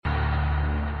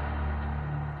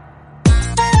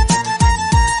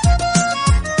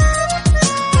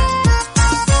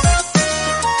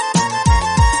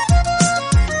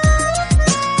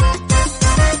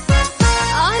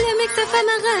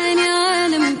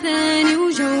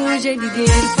جديد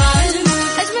يرفع المود.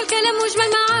 أجمل كلام وأجمل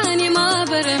معاني ما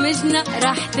برمجنا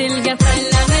راح تلقى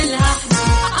فلة ملها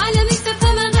على ميكس اف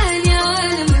ام. أغاني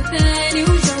عالم ثاني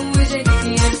وجو جديد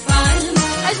يرفع المود.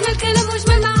 أجمل كلام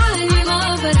وأجمل معاني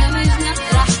ما برمجنا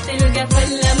راح تلقى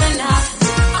فلة ملها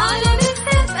على ميكس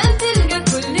اف ام. تلقى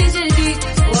كل جديد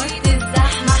وقت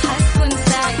الزحمة حتكون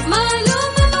سعيد.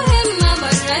 معلومة مهمة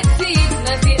مرة تفيد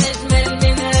ما في أجمل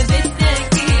منها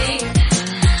بالتأكيد.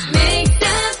 ميكس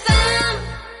اف ام.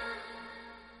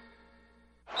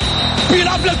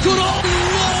 بيلعب للكرة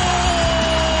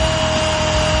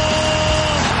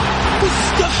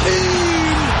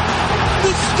مستحيل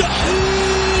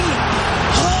مستحيل،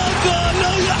 هذا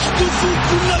لا يحدث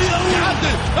كل يوم.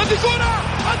 يعدل هذه كرة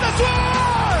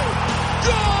التسويق،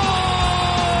 جول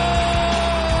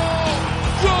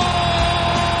جول،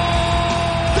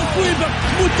 تسويبة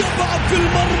متابعة في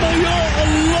المرمى، يا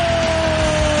الله.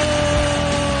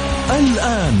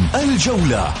 الآن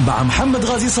الجولة مع محمد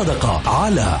غازي صدقة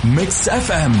على ميكس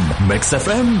اف ام. ميكس اف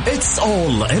ام it's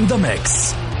all in the mix.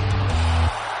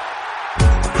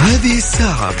 هذه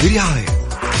الساعة برعاية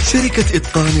شركة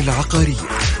إتقان العقارية،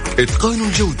 إتقان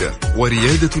الجودة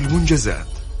وريادة المنجزات.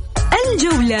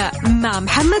 الجولة مع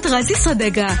محمد غازي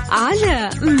صدقة على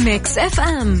ميكس اف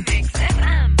ام.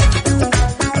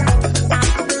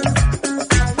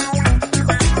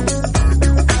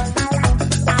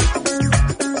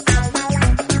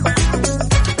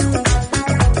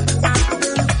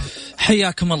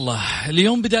 حياكم الله.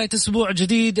 اليوم بداية أسبوع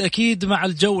جديد أكيد مع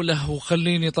الجولة،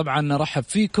 وخليني طبعا أرحب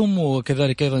فيكم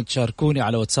وكذلك أيضا تشاركوني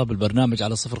على واتساب البرنامج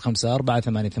على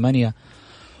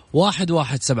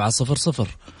 0548811700.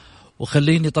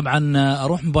 وخليني طبعا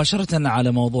أروح مباشرة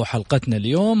على موضوع حلقتنا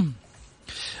اليوم.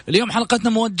 حلقتنا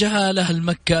موجهة لأهل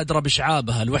مكة أدرى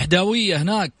بشعابها، الوحداوية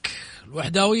هناك،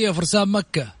 الوحداوية فرسان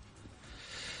مكة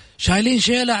شايلين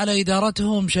شيلة على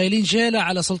إدارتهم، شايلين شيلة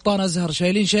على سلطان أزهر،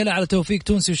 شايلين شيلة على توفيق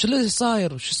تونسي. وش اللي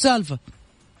صاير؟ وش السالفة؟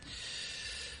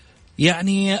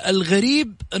 يعني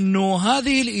الغريب أنه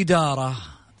هذه الإدارة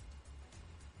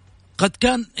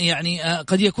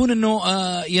قد يكون أنه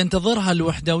ينتظرها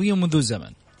الوحداوية منذ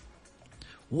زمن،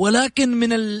 ولكن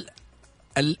من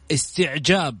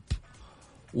الاستعجاب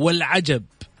والعجب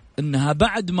أنها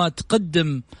بعد ما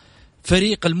تقدم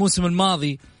فريق الموسم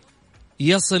الماضي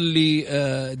يصل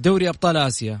لدوري أبطال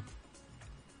آسيا،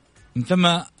 من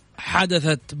ثم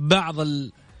حدثت بعض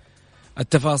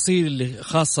التفاصيل اللي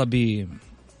خاصة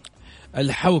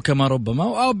بالحوكمة ربما،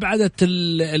 وأبعدت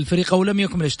الفريق أو لم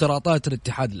يكمل اشتراطات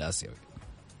الاتحاد الآسيوي.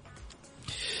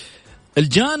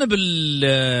 الجانب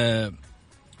اللي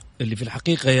في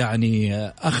الحقيقة يعني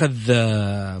أخذ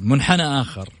منحنى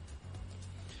آخر.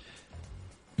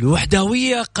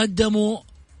 الوحداوية قدموا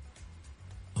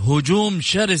هجوم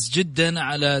شرس جدا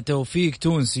على توفيق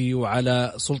تونسي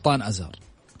وعلى سلطان أزهر،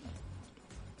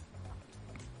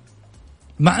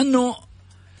 مع أنه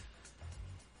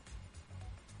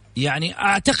يعني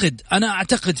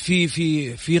أعتقد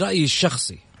في رأيي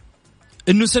الشخصي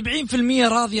أنه 70%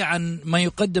 راضي عن ما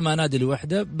يقدم نادي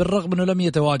الوحدة، بالرغم أنه لم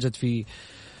يتواجد في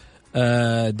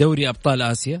دوري أبطال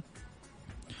آسيا،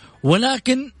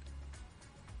 ولكن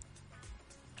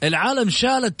العالم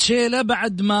شالت شيلة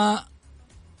بعد ما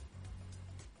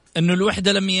أنه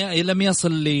الوحدة لم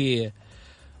يصل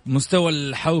لمستوى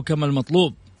الحوكمة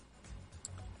المطلوب،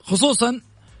 خصوصا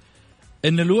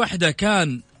أن الوحدة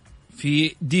كان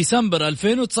في ديسمبر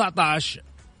 2019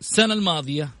 السنة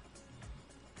الماضية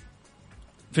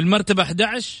في المرتبة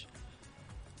 11.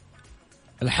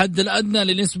 الحد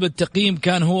الأدنى لنسبة التقييم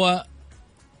كان هو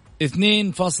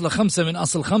 2.5 من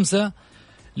أصل 5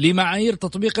 لمعايير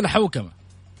تطبيق الحوكمة،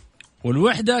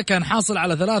 والوحدة كان حاصل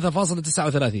على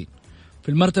 3.39 في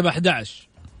المرتبة 11.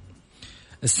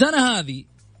 السنة هذه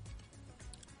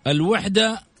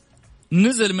الوحدة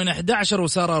نزل من 11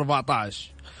 وصار 14،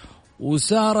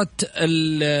 وصارت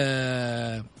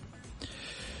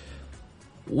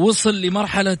وصل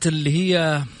لمرحلة اللي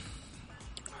هي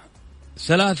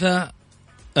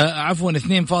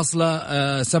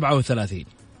 2.37،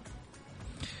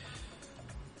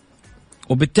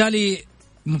 وبالتالي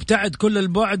مبتعد كل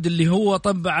البعد اللي هو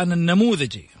طبعا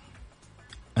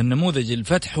النموذجي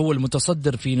الفتح هو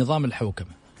المتصدر في نظام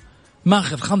الحوكمة،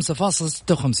 ماخذ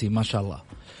 5.56 ما شاء الله،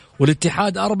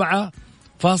 والاتحاد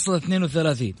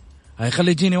 4.32. هاي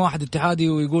خلي يجيني واحد اتحادي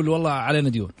ويقول والله علينا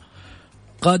ديون.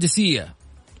 قادسية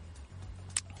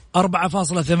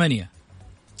 4.8.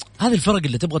 هذه الفرق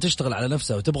اللي تبغى تشتغل على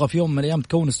نفسها وتبغى في يوم من الأيام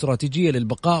تكون استراتيجية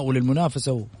للبقاء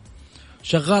وللمنافسة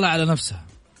وشغالة على نفسها.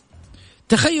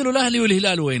 تخيلوا الأهلي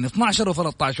والهلال وين؟ 12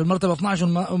 و13 في المرتبة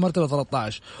 12 ومرتبة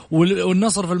 13،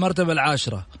 والنصر في المرتبة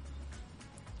 10.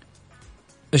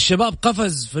 الشباب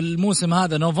قفز في الموسم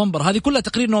هذا نوفمبر، هذه كلها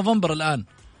تقرير نوفمبر الآن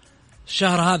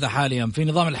الشهر هذا حاليا في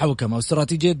نظام الحوكمة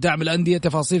واستراتيجية دعم الأندية،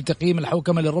 تفاصيل تقييم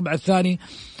الحوكمة للربع الثاني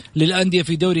للأندية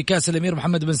في دوري كأس الأمير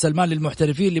محمد بن سلمان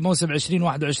للمحترفين لموسم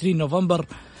 2021 نوفمبر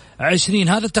 20.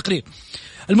 هذا التقرير.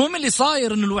 المهم اللي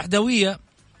صاير إنه الوحدوية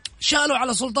شالوا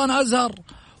على سلطان أزهر،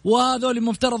 وهذول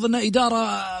مفترض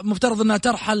أنها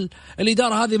ترحل،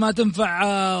 الإدارة هذه ما تنفع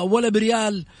ولا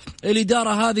بريال،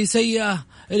 الإدارة هذه سيئة،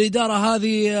 الإدارة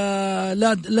هذه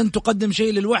لن تقدم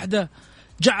شيء للوحدة،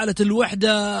 جعلت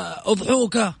الوحدة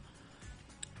أضحوكة،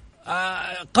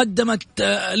 قدمت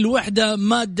الوحدة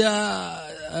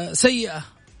مادة سيئة.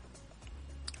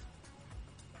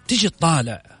 تيجي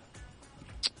تطالع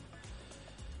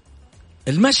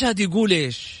المشهد يقول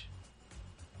إيش؟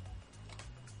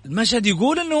 المشهد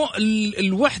يقول إنه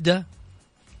الوحدة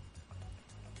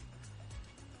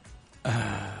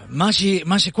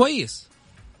ماشي كويس،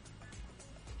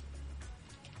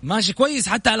 ماشي كويس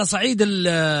حتى على صعيد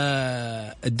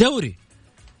الدوري.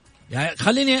 يعني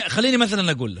خليني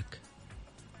مثلا أقول لك،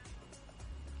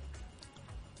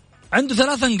 عنده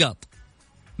 3 نقاط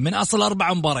من أصل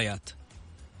 4 مباريات،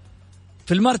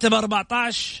 في المرتبة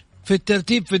 14 في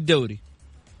الترتيب في الدوري.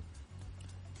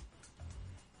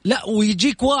 لا،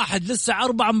 ويجيك واحد لسه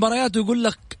 4 مباريات ويقول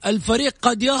لك الفريق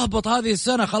قد يهبط هذه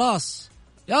السنة. خلاص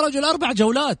يا رجل،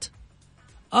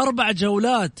 4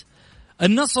 جولات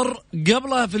النصر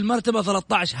قبلها في المرتبة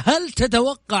 13. هل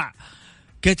تتوقع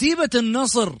كتيبة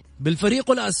النصر بالفريق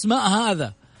والأسماء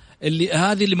هذه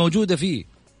اللي موجودة فيه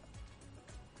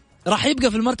راح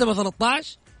يبقى في المرتبة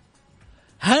 13؟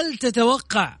 هل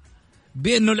تتوقع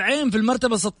بأنه العين في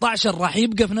المرتبة 16 راح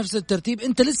يبقى في نفس الترتيب؟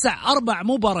 انت لسه 4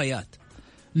 مباريات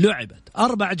لعبت،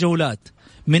 4 جولات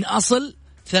من أصل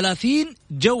 30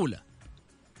 جولة،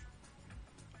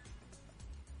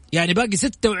 يعني باقي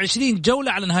 26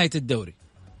 جولة على نهاية الدوري.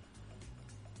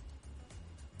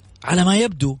 على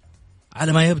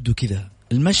ما يبدو كذا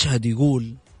المشهد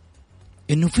يقول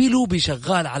إنه في لوبي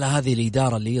شغال على هذه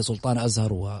الإدارة اللي هي سلطان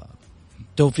أزهر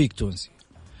وتوفيق تونسي.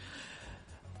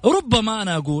 ربما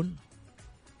أنا أقول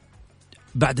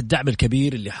بعد الدعم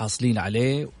الكبير اللي حاصلين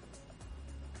عليه،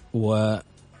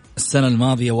 والسنة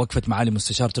الماضية وقفت معالي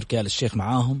مستشار تركي آل الشيخ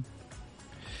معاهم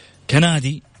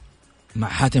كنادي مع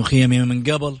حاتم خيمي من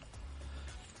قبل،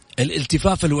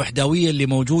 الالتفاف الوحدوية اللي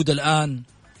موجودة الآن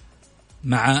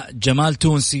مع جمال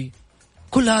تونسي،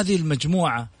 كل هذه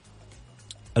المجموعة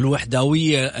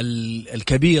الوحدوية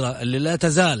الكبيرة اللي لا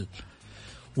تزال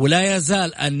ولا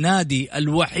يزال النادي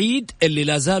الوحيد اللي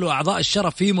لا زالوا أعضاء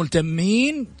الشرف فيه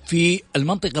ملتمين في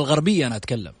المنطقة الغربية. أنا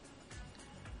أتكلم،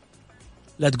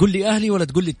 لا تقول لي أهلي ولا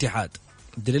تقول لي اتحاد،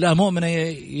 دليل مؤمن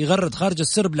يغرد خارج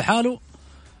السرب لحاله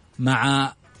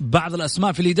مع بعض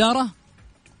الأسماء في الإدارة،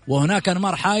 وهناك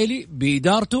أنمار حايلي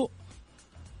بإدارته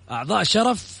أعضاء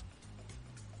شرف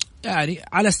يعني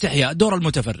على استحياء، دور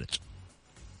المتفرج.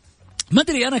 ما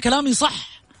أدري أنا كلامي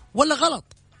صح ولا غلط،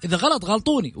 إذا غلط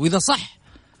غلطوني، وإذا صح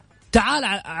تعال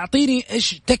أعطيني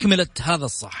إيش تكملة هذا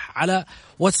الصح على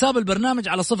واتساب البرنامج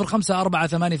على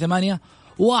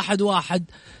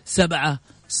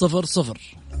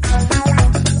 0548811700.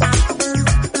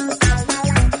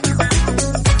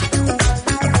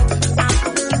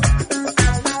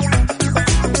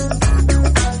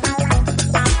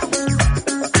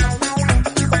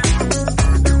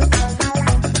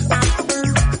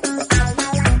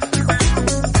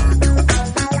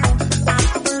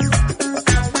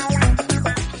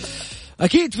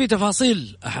 أكيد في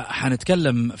تفاصيل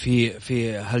حنتكلم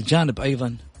في هالجانب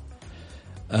أيضا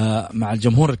مع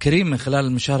الجمهور الكريم من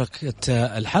خلال مشاركة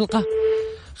الحلقة.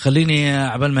 خليني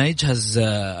عبال ما يجهز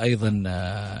أيضا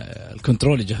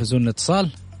الكنترول يجهزون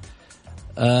الاتصال،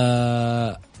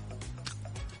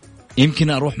 يمكن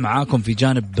أروح معاكم في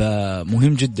جانب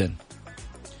مهم جدا،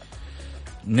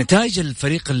 نتائج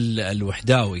الفريق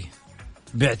الوحداوي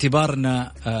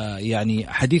باعتبارنا يعني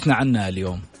حديثنا عنها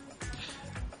اليوم.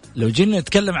 لو جينا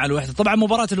نتكلم على الوحدة، طبعا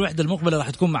مباراة الوحدة المقبلة راح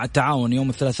تكون مع التعاون يوم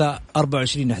الثلاثاء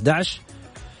 24/11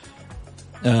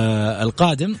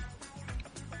 القادم.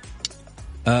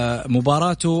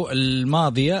 مباراته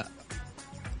الماضية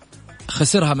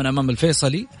خسرها من أمام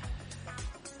الفيصلي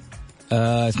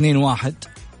 2-1.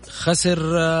 خسر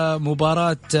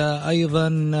مباراة أيضا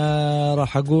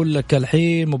راح أقول لك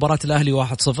الحين مباراة الأهلي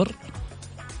 1-0.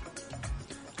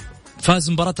 فاز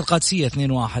مباراة القادسية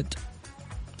 2-1.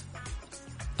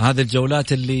 هذه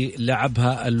الجولات اللي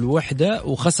لعبها الوحدة،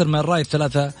 وخسر من الرايد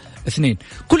 3-2.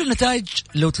 كل النتائج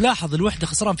لو تلاحظ الوحدة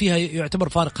خسران فيها يعتبر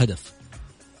فارق هدف،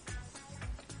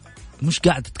 مش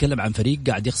قاعد تتكلم عن فريق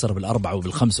قاعد يخسر بال4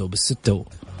 وبال5 وبال6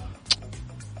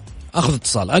 أخذ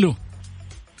اتصال.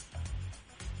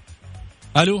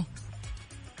 ألو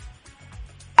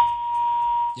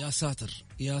يا ساتر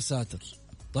يا ساتر.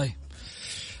 طيب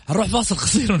هنروح فاصل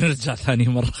قصير ونرجع ثاني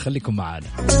مرة، خليكم معانا.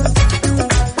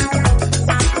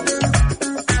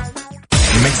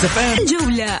 ميكس اف ام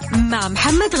الجولة مع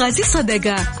محمد غازي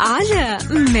صدقة على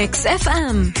ميكس اف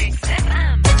ام.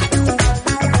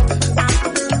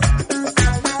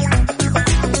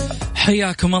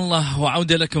 حياكم الله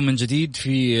وعودة لكم من جديد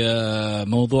في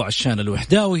موضوع الشان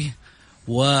الوحداوي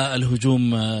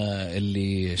والهجوم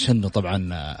اللي شنه طبعا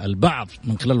البعض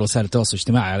من خلال وسائل التواصل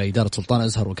الاجتماعي على إدارة سلطان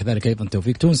أزهر وكذلك أيضا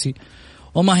توفيق تونسي.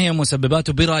 وما هي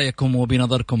مسبباته برأيكم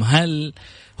وبنظركم؟ هل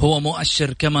هو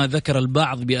مؤشر كما ذكر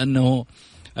البعض بأنه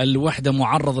الوحدة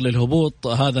معرض للهبوط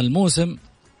هذا الموسم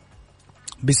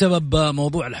بسبب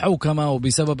موضوع الحوكمة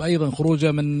وبسبب أيضا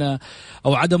خروجه من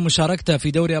أو عدم مشاركته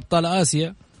في دوري أبطال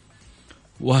آسيا؟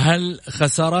 وهل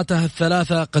خساراتها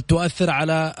الثلاثة قد تؤثر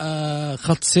على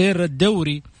خط سير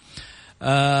الدوري،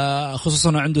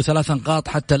 خصوصا عنده 3 نقاط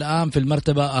حتى الآن في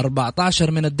المرتبة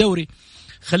 14 من الدوري؟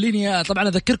 خليني طبعا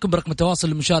أذكركم برقم التواصل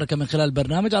للمشاركة من خلال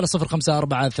البرنامج على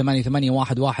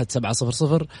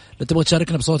 0548811700. لو تبغى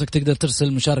تشاركنا بصوتك تقدر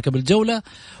ترسل مشاركة بالجولة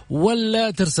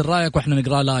ولا ترسل رأيك وإحنا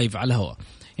نقرأ لايف على الهواء.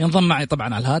 ينضم معي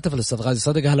طبعا على الهاتف الأستاذ غازي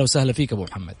صدقة. هلا وسهلا فيك أبو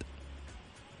محمد.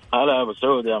 هلا أبو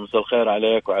سعود، يا مساء الخير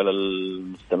عليك وعلى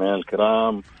المستمعين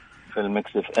الكرام في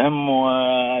المكس اف ام،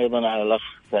 وأيضا على الأخ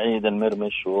سعيد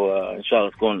المرمش، وإن شاء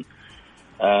الله تكون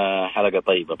حلقة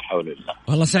طيبة بحول الله.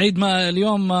 والله سعيد ما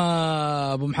اليوم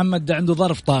أبو محمد عنده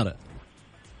ظرف طارئ،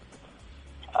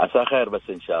 عسى خير بس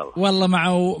إن شاء الله. والله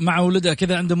مع ولده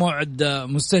كذا عنده موعد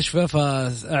مستشفى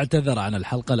فاعتذر عن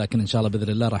الحلقة، لكن إن شاء الله بإذن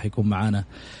الله راح يكون معنا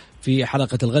في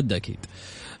حلقة الغد أكيد.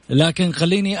 لكن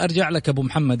خليني أرجع لك أبو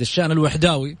محمد، الشأن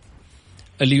الوحداوي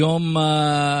اليوم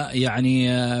يعني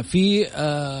في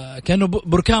كانوا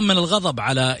بركان من الغضب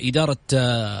على إدارة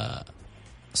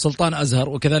سلطان أزهر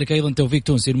وكذلك أيضا توفيق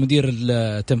تونسي المدير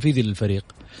التنفيذي للفريق.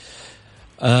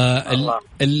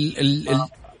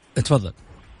 اتفضل.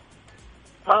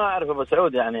 أعرف أبو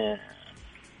سعود، يعني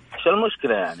إيش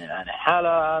المشكلة؟ يعني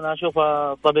حالة أنا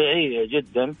أشوفها طبيعية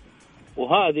جدا،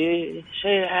 وهذه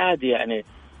شيء عادي. يعني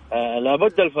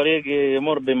لابد الفريق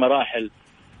يمر بمراحل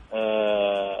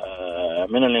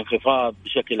من الانخفاض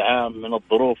بشكل عام، من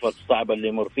الظروف الصعبة اللي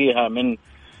يمر فيها، من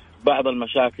بعض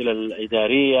المشاكل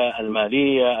الإدارية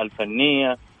المالية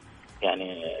الفنية.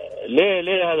 يعني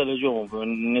ليه هذا الهجوم؟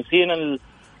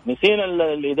 نسينا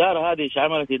الإدارة هذه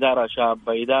عملت إدارة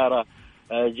شابة، إدارة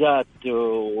جات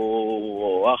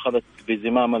وأخذت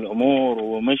بزمام الأمور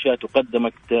ومشت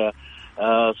وقدمت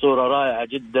صورة رائعة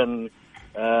جدا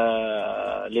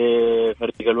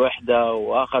لفريق الوحدة،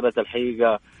 وأخذت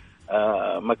الحقيقة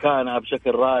مكانها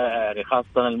بشكل رائع. يعني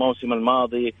خاصة الموسم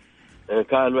الماضي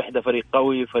كان الوحدة فريق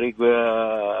قوي، فريق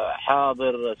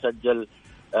حاضر، سجل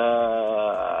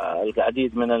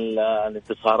العديد من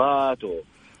الانتصارات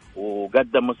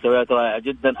وقدم مستويات رائعة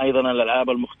جدا. أيضا الألعاب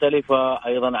المختلفة،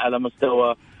 أيضا على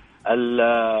مستوى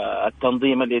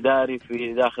التنظيم الإداري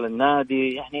في داخل النادي.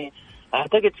 يعني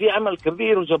أعتقد في عمل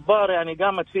كبير وجبار يعني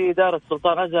قامت فيه إدارة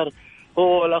سلطان أزهر،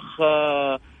 هو الأخ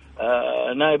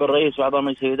نائب الرئيس وأعضاء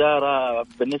مجلس الإدارة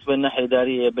بالنسبة للناحية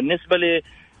الإدارية. بالنسبة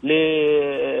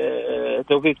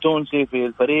لتوفيق تونسي في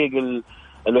الفريق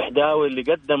الوحداوي اللي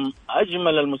قدم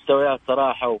أجمل المستويات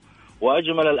صراحة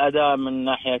وأجمل الأداء من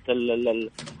ناحية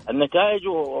النتائج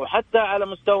وحتى على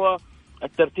مستوى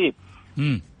الترتيب.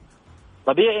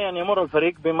 طبيعي أن يمر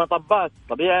الفريق بمطبات،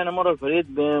 طبيعي أن يمر الفريق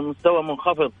بمستوى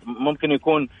منخفض، ممكن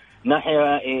يكون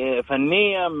ناحية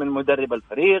فنية من مدرب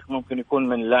الفريق، ممكن يكون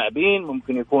من اللاعبين،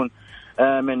 ممكن يكون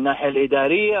من الناحية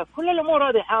الإدارية، كل الأمور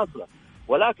هذه حاصلة.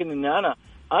 ولكن إني أنا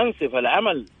أنسف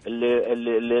العمل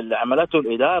اللي عملته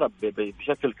الإدارة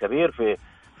بشكل كبير في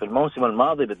الموسم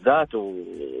الماضي بالذات،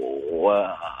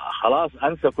 وخلاص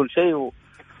أنسى كل شيء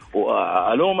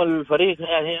وألوم الفريق.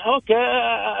 يعني أوكي،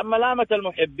 ملامة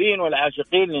المحبين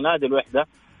والعاشقين لنادي الوحدة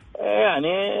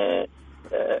يعني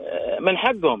من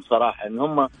حقهم صراحة إن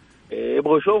هم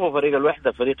يبغوا يشوفوا فريق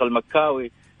الوحدة، فريق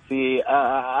المكاوي في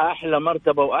أحلى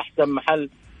مرتبة وأحسن محل،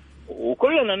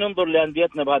 وكلنا ننظر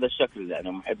لأنديتنا بهذا الشكل.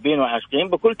 يعني محبين وعاشقين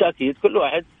بكل تأكيد كل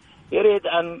واحد يريد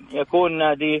أن يكون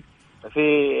نادي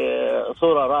في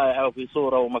صورة رائعة وفي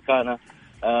صورة ومكانة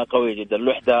قوي جدا.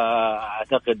 الوحدة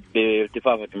أعتقد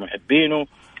بالتفافة محبينه،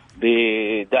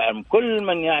 بدعم كل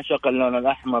من يعشق اللون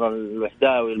الأحمر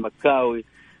الوحداوي المكاوي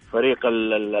فريق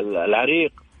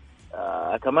العريق.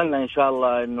 أتمنى إن شاء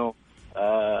الله أنه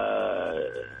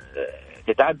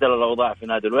تتعدل الأوضاع في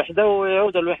نادي الوحدة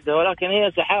ويعود الوحدة، ولكن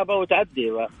هي سحابة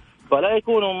وتعدي، فلا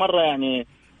يكونوا مرة يعني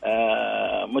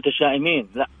متشائمين،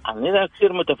 لا أنا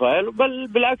كثير متفائل، بل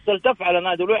بالعكس التف على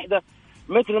نادي الوحدة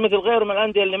مثل غيره من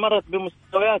الأندية اللي مرت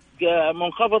بمستويات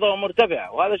منخفضة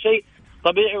ومرتفعة، وهذا شيء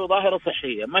طبيعي وظاهرة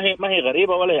صحية، ما هي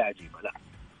غريبة ولا هي عجيبة. لا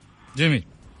جميل.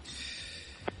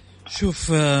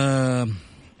 شوف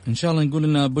إن شاء الله نقول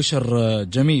إنها بشر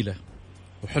جميلة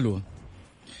وحلوة.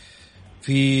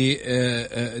 في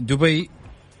دبي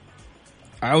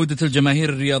عودة الجماهير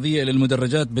الرياضية إلى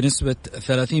المدرجات بنسبة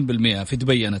 30% في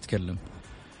دبي. أنا أتكلم،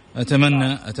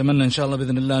 أتمنى إن شاء الله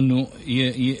بإذن الله أنه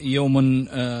يوما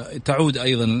تعود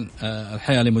أيضا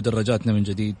الحياة لمدرجاتنا من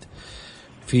جديد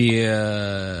في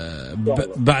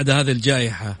بعد هذه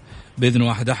الجائحة بإذن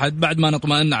واحد أحد، بعد ما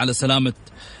نطمئن على سلامة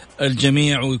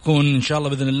الجميع، ويكون إن شاء الله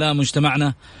بإذن الله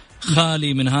مجتمعنا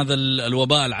خالي من هذا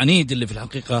الوباء العنيد اللي في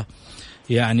الحقيقة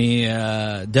يعني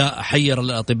داء حير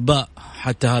الأطباء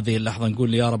حتى هذه اللحظة.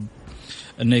 نقول يا رب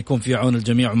أنه يكون في عون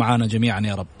الجميع ومعانا جميعا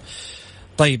يا رب.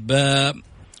 طيب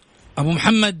أبو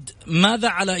محمد، ماذا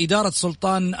على إدارة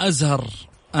سلطان أزهر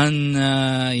أن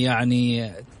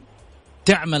يعني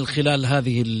تعمل خلال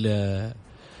هذه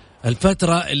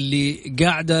الفترة اللي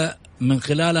قاعدة من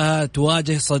خلالها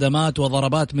تواجه صدمات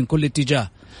وضربات من كل اتجاه؟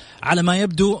 على ما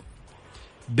يبدو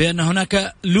بأن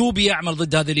هناك لوبي يعمل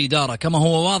ضد هذه الإدارة كما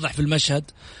هو واضح في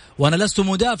المشهد، وأنا لست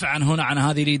مدافعا هنا عن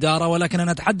هذه الإدارة، ولكن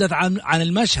أنا أتحدث عن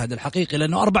المشهد الحقيقي،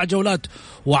 لأنه 4 جولات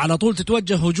وعلى طول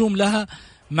تتوجه هجوم لها،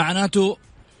 معناته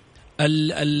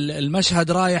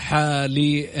المشهد رايح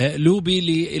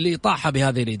للوبي لإطاحة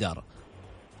بهذه الإدارة.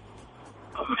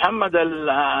 محمد،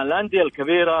 الأندية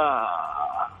الكبيرة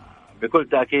بكل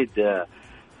تأكيد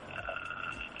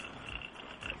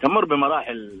تمر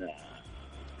بمراحل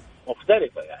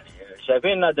مختلفة. يعني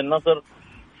شايفين نادي النصر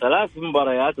 3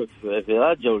 مباريات في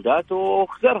 3 جولات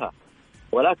وخسرها،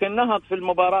 ولكن نهض في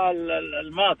المباراة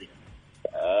الماضية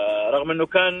رغم أنه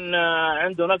كان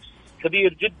عنده نقص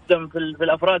كبير جدا في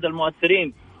الأفراد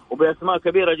المؤثرين وبأسماء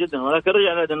كبيرة جدا، ولكن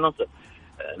رجع نادي النصر.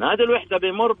 نادي الوحدة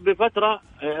بيمر بفترة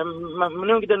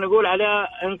نقدر نقول عليها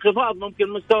انخفاض ممكن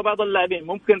مستوى بعض اللاعبين،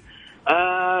 ممكن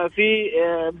في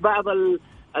بعض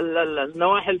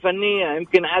النواحي الفنية،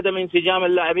 يمكن عدم انسجام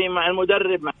اللاعبين مع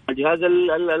المدرب مع الجهاز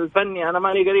الفني. أنا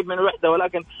ماني قريب من الوحدة،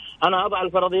 ولكن أنا أضع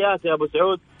الفرضيات يا أبو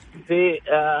سعود في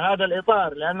هذا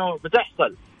الإطار، لأنه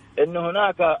بتحصل إنه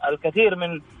هناك الكثير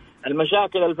من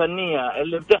المشاكل الفنية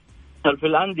اللي بتحصل في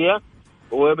الأندية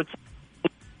وبتحصل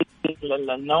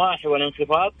النواحي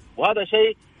والانخفاض، وهذا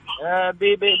شيء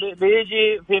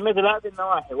بيجي في مثل هذه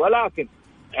النواحي. ولكن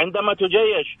عندما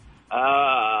تجيش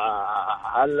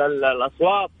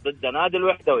الأصوات ضد نادي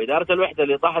الوحدة وإدارة الوحدة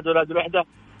اللي طاحت نادي الوحدة،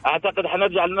 أعتقد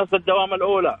حنرجع لنفس الدوام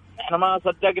الأولى. إحنا ما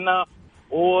صدقنا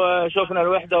وشوفنا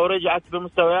الوحدة ورجعت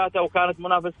بمستوياتها وكانت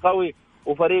منافس قوي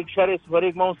وفريق شرس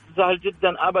وفريق مو سهل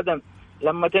جدا أبدا.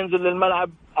 لما تنزل للملعب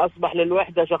أصبح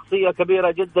للوحدة شخصية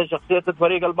كبيرة جدا، شخصية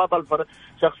الفريق البطل،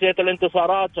 شخصية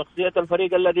الانتصارات، شخصية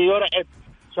الفريق الذي يرعب،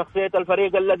 شخصية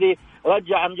الفريق الذي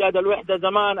رجع أمجاد الوحدة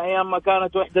زمان أيام ما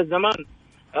كانت وحدة زمان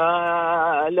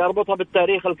اللي أربطها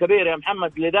بالتاريخ الكبير يا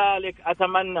محمد. لذلك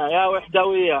أتمنى يا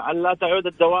وحدوية أن لا تعود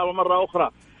الدوام مرة أخرى.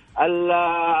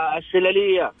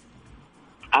 الشللية،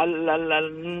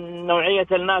 نوعية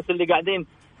الناس اللي قاعدين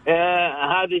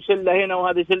هذه شلة هنا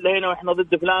وهذه شلة هنا وإحنا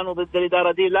ضد فلان وضد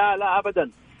الإدارة دي، لا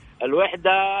أبدا.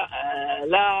 الوحدة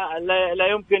لا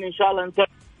يمكن إن شاء الله أن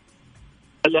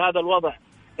لهذا الوضع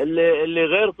اللي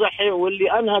غير صحي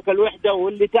واللي أنهك الوحدة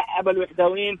واللي تعب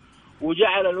الوحدويين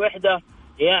وجعل الوحدة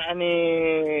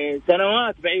يعني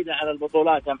سنوات بعيدة عن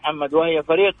البطولات يا محمد، وهي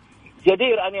فريق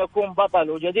جدير أن يكون بطل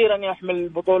وجدير أن يحمل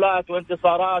بطولات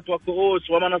وانتصارات وكؤوس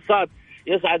ومنصات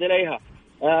يصعد إليها.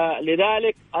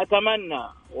 لذلك أتمنى،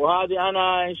 وهذه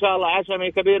أنا إن شاء الله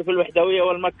عشمي كبير في الوحدوية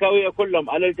والمكاوية كلهم،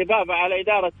 الالتفاف على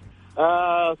إدارة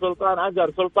سلطان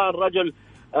أزهر. سلطان رجل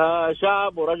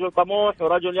شاب ورجل طموح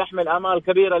ورجل يحمل آمال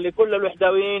كبيرة لكل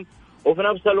الوحدويين، وفي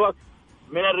نفس الوقت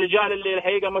من الرجال اللي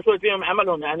الحقيقة مسؤول فيهم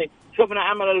عملهم. يعني شفنا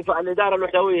عمل الإدارة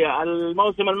الوحدوية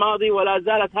الموسم الماضي ولا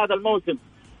زالت هذا الموسم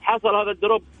حصل هذا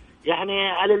الدروب.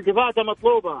 يعني الالتفاتة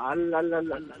مطلوبة،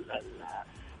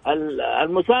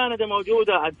 المساندة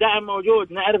موجودة، الدعم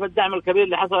موجود. نعرف الدعم الكبير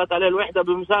اللي حصلت عليه الوحدة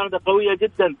بمساندة قوية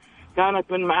جدا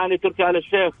كانت من معالي تركي آل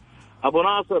الشيخ أبو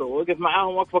ناصر، ووقف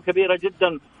معاهم وقفة كبيرة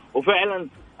جدا، وفعلا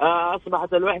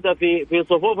أصبحت الوحدة في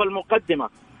صفوف المقدمة.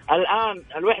 الآن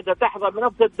الوحدة تحظى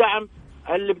بنفس الدعم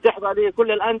اللي بتحظى به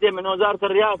كل الأندية من وزارة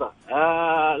الرياضة.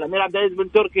 الأمير عبد العزيز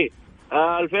بن تركي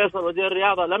الفيصل وزير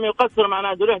الرياضة لم يقصر مع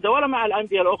نادي الوحدة ولا مع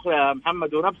الأندية الأخرى يا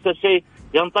محمد، ونفس الشيء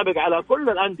ينطبق على كل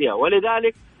الأندية.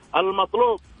 ولذلك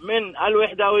المطلوب من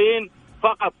الوحداويين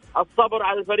فقط الصبر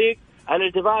على الفريق،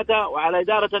 الالتفاتة، وعلى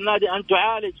إدارة النادي أن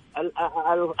تعالج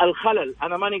الخلل.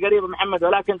 أنا ماني قريب محمد،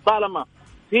 ولكن طالما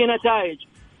في نتائج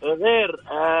غير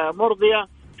مرضية،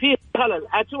 في خلل.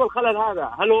 شو الخلل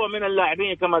هذا؟ هل هو من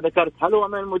اللاعبين كما ذكرت؟ هل هو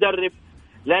من المدرب؟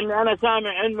 لأن أنا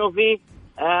سامع إنه في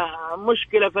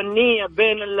مشكلة فنية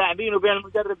بين اللاعبين وبين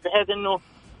المدرب، بحيث إنه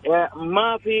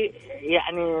ما في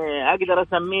يعني أقدر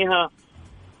أسميها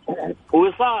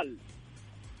وصال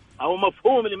أو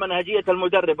مفهوم لمنهجية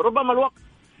المدرب. ربما الوقت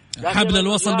حبل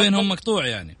الوصل بينهم مقطوع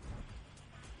يعني.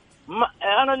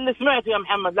 أنا اللي سمعته يا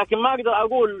محمد، لكن ما أقدر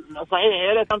أقول صحيح.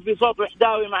 يا ليت كان في صوت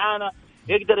وحداوي معانا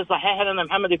يقدر يصحح لنا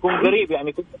محمد، يكون قريب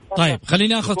يعني. طيب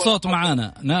خليني أخذ صوت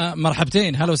معانا.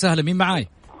 مرحبتين، هلا وسهلا، مين معاي؟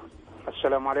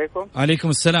 السلام عليكم. عليكم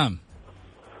السلام.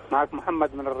 معك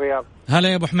محمد من الرياض. هلا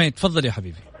يا أبو حميد، تفضل يا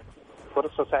حبيبي.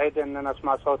 فرصة سعيدة أن أنا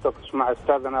أسمع صوتك، أسمع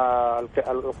أستاذنا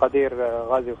القدير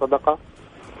غازي صدقة.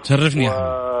 شرفني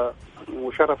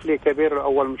وشرف لي كبير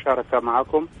أول مشاركة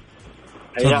معكم.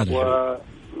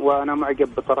 وأنا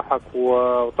معجب بطرحك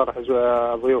وطرح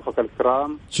ضيوفك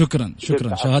الكرام. شكرا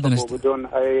شهادة بدون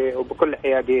أي وبكل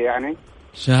حيادية يعني.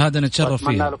 شهادة نتشرف فيها.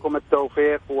 أتمنى لكم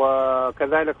التوفيق،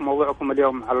 وكذلك موضوعكم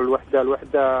اليوم على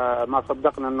الوحدة. ما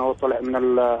صدقنا أنه طلع من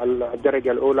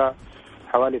الدرجة الأولى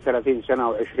حوالي 30 سنة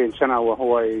أو 20 سنة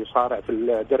وهو يصارع في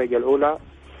الدرجة الأولى.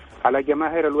 على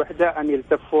جماهير الوحدة أن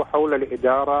يلتفوا حول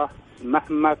الإدارة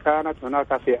مهما كانت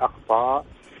هناك في أخطاء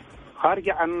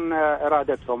خارجة عن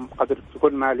إرادتهم، قد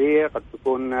تكون مالية، قد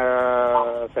تكون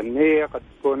فنية، قد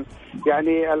تكون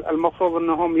يعني المفروض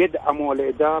أنهم يدعموا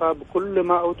الإدارة بكل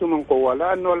ما أوتوا من قوة،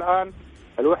 لأنه الآن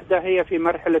الوحدة هي في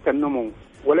مرحلة النمو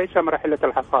وليس مرحلة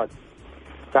الحصاد.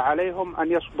 فعليهم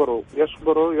أن يصبروا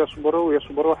يصبروا يصبروا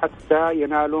يصبروا حتى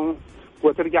ينالوا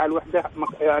وترجع الوحدة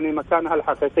يعني مكانها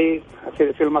الحقيقي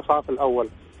في المصاف الأول.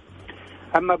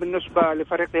 أما بالنسبة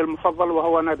لفريقي المفضل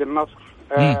وهو نادي النصر،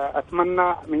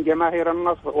 أتمنى من جماهير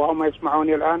النصر وهم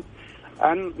يسمعوني الآن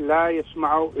أن لا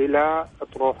يسمعوا إلى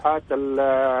أطروحات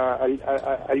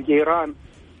الجيران،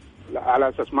 على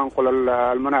أساس ما نقول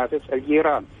المنافس،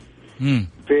 الجيران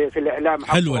في الإعلام.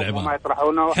 حلو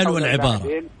العبارة، حلو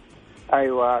العبارة.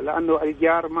 أيوة، لأنه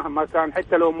الجار مهما كان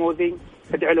حتى لو موذي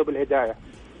ادعي له بالهداية.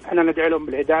 احنا ندعي لهم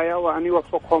بالهداية وأن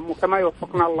يوفقهم وكما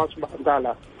يوفقنا الله سبحانه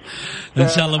وتعالى. إن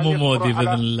شاء الله مو موذي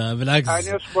بإذن الله،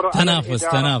 بالعكس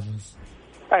تنافس.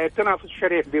 أي التنافس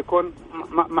الشريف بيكون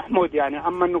محمود يعني.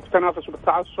 أما أنه تنافس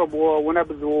بالتعصب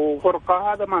ونبذ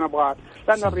وفرقة هذا ما نبغاه،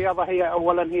 لأن الرياضة هي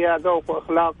أولا هي ذوق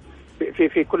وأخلاق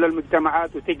في كل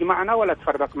المجتمعات، وتجمعنا ولا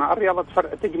تفرقنا. الرياضة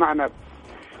تجمعنا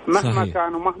مهما صحيح.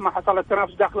 كان ومهما حصل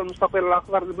التنافس داخل المستطيل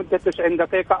الأخضر لمدة 90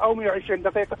 دقيقة أو 120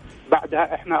 دقيقة،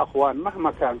 بعدها إحنا أخوان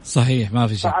مهما كان. صحيح، ما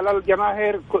في شيء. فعلى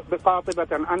الجماهير قاطبة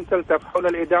أن تلتف حول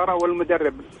الإدارة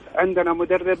والمدرب. عندنا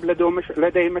مدرب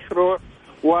لديه مشروع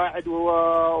واعد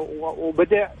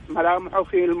وبدأ ملامحه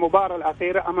في المباراة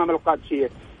الأخيرة أمام القادسية.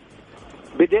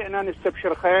 بدأنا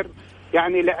نستبشر خير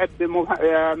يعني، لعب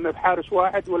بحارس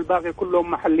واحد والباقي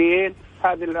كلهم محليين.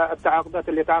 هذه التعاقدات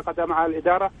اللي تعاقدها مع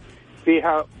الإدارة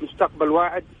فيها مستقبل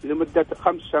واعد لمدة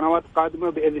 5 سنوات قادمة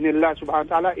بإذن الله سبحانه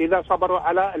وتعالى، إذا صبروا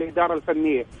على الإدارة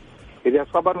الفنية، إذا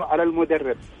صبروا على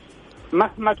المدرب.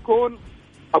 مهما تكون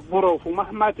الظروف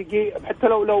ومهما تجي، حتى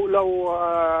لو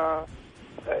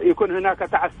يكون هناك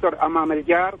تعثر أمام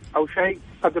الجار أو شيء،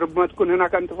 قد ربما تكون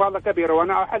هناك انتفاضة كبيرة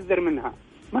وأنا أحذر منها.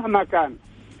 مهما كان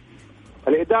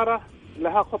الإدارة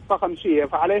لها خطة خمسية،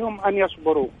 فعليهم أن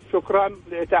يصبروا. شكرا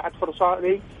لإتاحة فرصة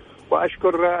لي،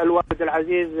 وأشكر الوالد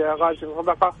العزيز غازي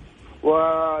صدقة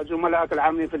وزملائك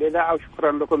العاملين في الإذاعة،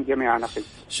 وشكرا لكم جميعا أخي.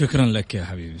 شكرا لك يا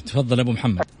حبيبي. تفضل أبو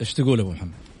محمد، إيش تقول أبو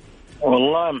محمد؟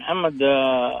 والله محمد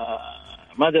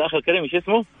ما أدري أخي الكريم إيش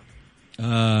اسمه؟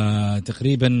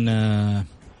 تقريبا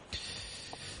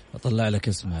أطلع لك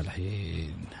اسمه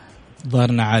الحين،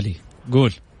 ظهرنا علي.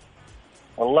 قول.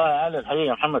 والله علي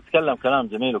الحقيقة محمد تكلم كلام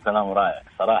جميل وكلام رائع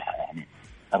صراحة. يعني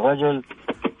الرجل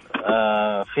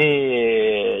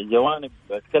في جوانب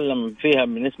اتكلم فيها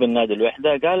بالنسبة لنادي الوحدة،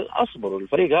 قال أصبروا،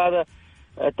 الفريق هذا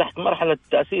تحت مرحلة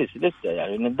تأسيس لسه.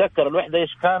 يعني نتذكر الوحدة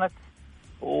إيش كانت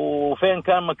وفين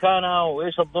كان مكانها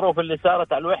وإيش الظروف اللي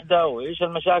صارت على الوحدة وإيش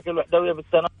المشاكل الوحدوية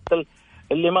بالسنوات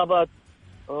اللي مضت.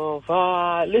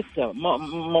 فلسه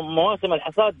مواسم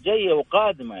الحصاد جاية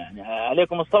وقادمة، يعني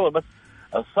عليكم الصبر. بس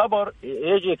الصبر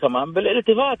يجي كمان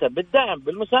بالالتفاتة، بالدعم،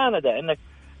 بالمساندة، إنك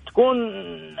تكون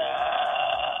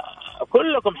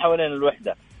كلكم حوالين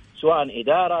الوحدة، سواء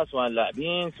إدارة، سواء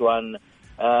لاعبين، سواء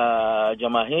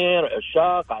جماهير،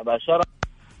 عشاق، أعضاء شرف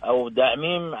أو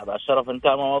داعمين. أعضاء الشرف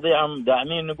انتهى مواضيعهم،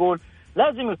 داعمين نقول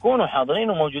لازم يكونوا حاضرين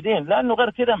وموجودين، لأنه غير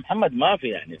كده محمد ما في.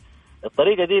 يعني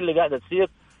الطريقة دي اللي قاعدة تصير،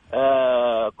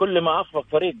 كل ما أخفق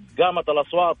فريق قامت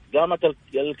الأصوات، قامت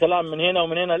الكلام من هنا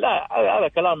ومن هنا. لا، هذا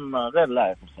كلام غير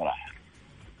لائق بصراحة.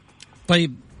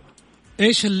 طيب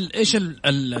إيش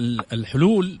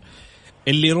الحلول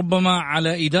اللي ربما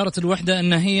على إدارة الوحدة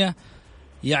أن هي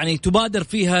يعني تبادر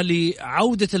فيها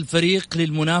لعودة الفريق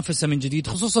للمنافسة من جديد،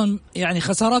 خصوصا يعني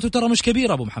خساراته ترى مش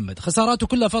كبيرة أبو محمد، خساراته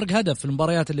كلها فرق هدف في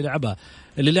المباريات اللي لعبها،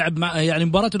 اللي لعب مع يعني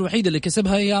المباراة الوحيدة اللي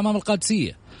كسبها هي أمام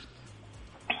القادسية.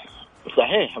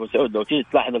 صحيح أبو سعود، لو تيجي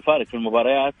تلاحظ الفارق في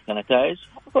المباريات كنتائج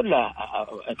كلها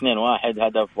 2-1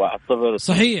 هدف 1-0.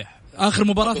 صحيح، آخر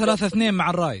مباراة 3-2 مع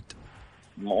الرايد،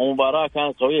 مباراة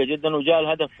كانت قوية جدا، وجاء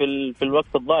الهدف في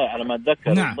الوقت الضايع على ما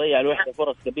أتذكر. نعم. ضيع الوحدة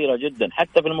فرص كبيرة جدا،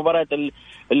 حتى في المباريات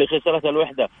اللي خسرتها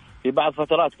الوحدة في بعض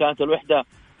فترات كانت الوحدة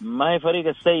ما هي فريق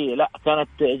السيء، لا كانت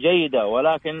جيدة،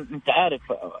 ولكن أنت عارف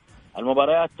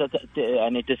المباريات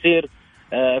يعني تسير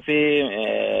في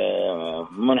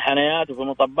منحنيات وفي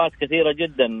مطبات كثيرة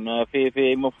جدا،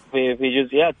 في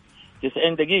جزئيات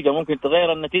 90 دقيقة ممكن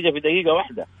تغير النتيجة في دقيقة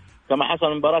واحدة كما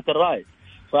حصل مباراة الرايد.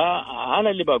 فأنا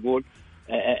اللي بقول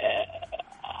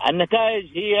النتائج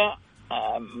هي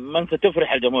من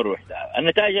ستفرح الجمهور وحده.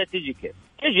 النتائج تيجي كيف؟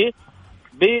 تيجي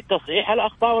بتصحيح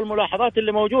الأخطاء والملاحظات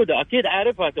اللي موجودة، أكيد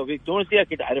عارفها توفيق تونسي،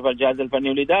 أكيد عارفها الجهاز الفني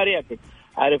والإداري، أكيد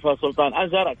عارفها سلطان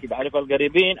أزهر، أكيد عارفها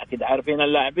القريبين، أكيد عارفين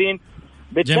اللاعبين.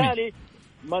 بالتالي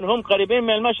من هم قريبين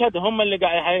من المشهد هم اللي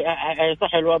قاعد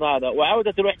يصحح الوضع هذا،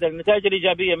 وعودة الوحدة النتائج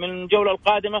الإيجابية من الجولة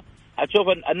القادمة هتشوف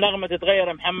النغمة تتغير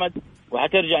يا محمد،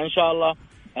 وهترجع إن شاء الله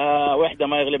وحدة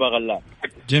ما يغلبها غلاب.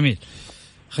 جميل،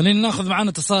 خلينا ناخذ معنا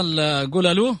اتصال. قول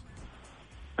ألو.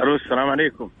 ألو، السلام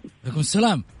عليكم. عليكم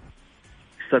السلام.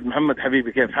 أستاذ محمد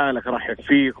حبيبي، كيف حالك؟ رحب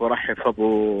فيك ورحب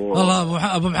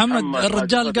أبو محمد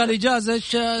الرجال قال إجازة،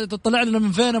 إيش تطلع لنا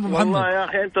من فين أبو محمد؟ والله يا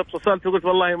أخي أنت اتصلت وقلت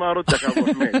والله ما أردك أبو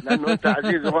حميد، لأنه أنت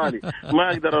عزيز وغالي ما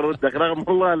أقدر أردك، رغم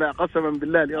والله لا قسما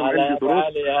بالله اليوم عندي ظروف.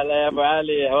 هلا يا أبو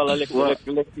علي، والله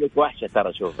لك وحشة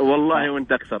ترى. شوف والله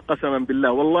وأنت أكثر قسما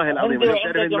بالله والله العظيم، أنا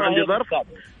تعرف إنه عندي ظرف.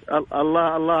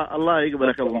 الله الله الله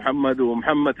يقبلك أبو محمد،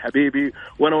 ومحمد حبيبي،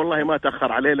 وأنا والله ما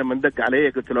تأخر عليه لما دق علي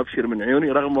قلت له أبشر من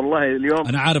عيوني، رغم والله اليوم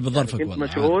أنا عارف بظرفك كنت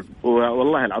مشغول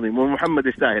والله العظيم. ومحمد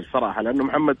يستاهل صراحة، لأنه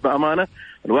محمد بأمانة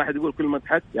الواحد يقول كل ما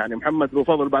حق، يعني محمد له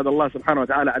فضل بعد الله سبحانه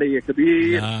وتعالى علي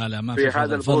كبير. لا ما في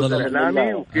هذا الفضل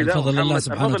الإعلامي وكذا، فضل الله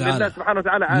سبحانه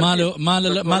وتعالى.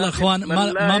 ما الأخوان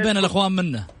ما بين الأخوان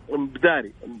منه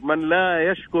بداري، من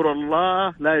لا يشكر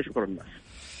الله لا يشكر الناس.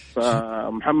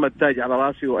 فمحمد تاج على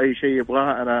راسي، وأي شيء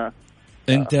يبغاه أنا.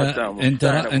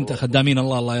 انت خدامين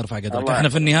الله يرفع قدرك. احنا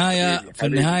في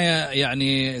النهايه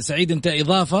يعني سعيد انت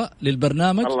اضافه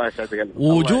للبرنامج. الله يسعدك.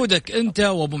 وجودك انت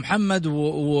وابو محمد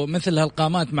ومثل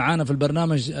هالقامات معانا في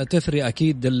البرنامج تثري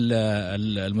اكيد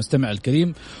المستمع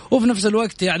الكريم، وفي نفس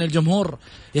الوقت يعني الجمهور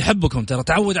يحبكم، ترى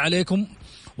تعود عليكم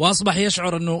واصبح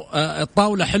يشعر انه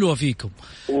الطاوله حلوه فيكم.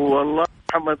 والله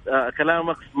محمد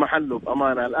كلامك محله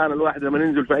بأمانة. الآن الواحد لما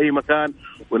ينزل في أي مكان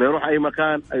ولا يروح أي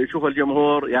مكان يشوف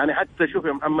الجمهور، يعني حتى شوف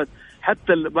يا محمد،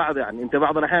 حتى البعض يعني أنت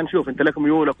بعض الأحيان شوف أنت لك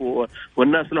ميولك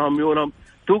والناس لهم ميولهم،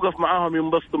 توقف معاهم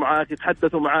ينبسطوا معاك،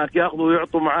 يتحدثوا معاك، ياخذوا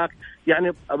ويعطوا معاك.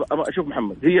 يعني شوف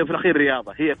محمد، هي في الأخير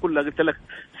رياضة، هي كلها قلت لك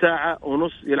ساعة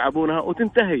ونص يلعبونها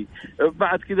وتنتهي.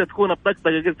 بعد كذا تكون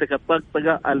الطقطقة، قلت لك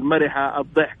الطقطقة المرحة،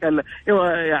 الضحك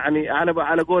يعني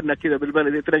على قولنا كذا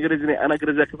بالبلد، تنقرزني أنا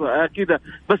أقرزك كذا،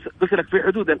 بس قلت لك في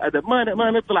حدود الأدب،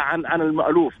 ما نطلع عن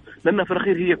المألوف، لأن في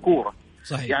الأخير هي كورة.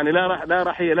 صحيح. يعني لا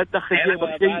راح هي لا تدخل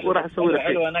شيء وراح تسوي لك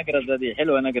حلوه نقرزه دي،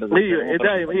 حلوه نقرزه. ايوه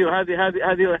دايما، ايوه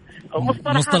هذه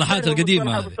المصطلحات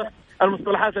القديمه،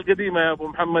 المصطلحات القديمه يا ابو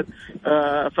محمد.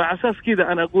 فعساس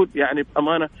كذا انا اقول يعني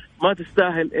بامانه ما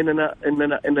تستاهل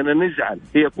اننا نزعل،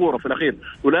 هي كوره في الاخير،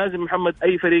 ولازم محمد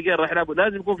اي فريقين راح يلعبوا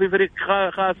لازم يكون في فريق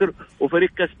خاسر وفريق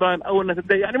كسبان، او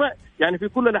انك يعني ما يعني في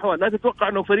كل الاحوال لا تتوقع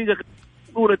انه فريقك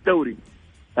طول الدوري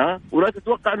ولا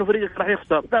تتوقع انه فريقك راح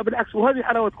يخسر، لا بالعكس. وهذه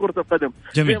حلاوه كره القدم.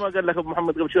 زي ما قال لك ابو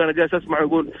محمد قبل شوي، انا جالس اسمع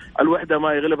يقول الوحده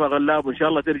ما يغلبها غلاب، وان شاء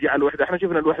الله ترجع الوحده. احنا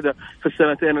شفنا الوحده في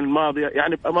السنتين الماضيه،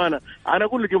 يعني بامانه انا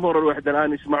اقول لجمهور الوحده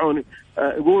الان يسمعوني،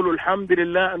 يقولوا الحمد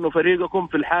لله انه فريقكم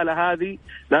في الحاله هذه،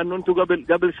 لانه انتم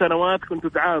قبل سنوات كنتوا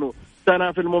تعانوا،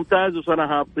 سنه في الممتاز وسنه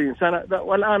هابطين سنه،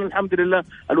 والان الحمد لله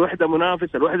الوحده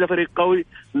منافس، الوحده فريق قوي،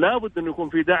 لابد انه يكون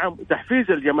في دعم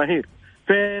وتحفيز الجماهير.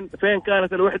 فين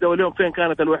كانت الوحدة واليوم فين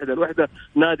كانت الوحدة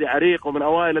نادي عريق ومن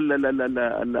أوائل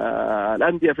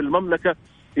الأندية في المملكة،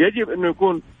 يجب أنه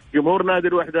يكون جمهور نادي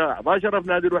الوحدة، أعضاء شرف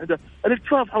نادي الوحدة،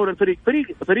 الالتفاف حول الفريق،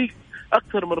 فريق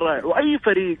أكثر من رائع. وأي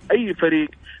فريق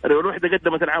الوحدة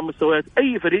قدمت العام مستويات،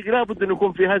 أي فريق لابد أن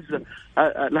يكون في هزة.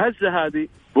 الهزة هذه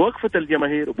بوقفة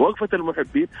الجماهير بوقفة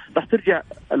المحبين راح ترجع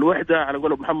الوحدة على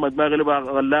قول محمد ما غلبها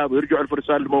غلاب، ويرجعوا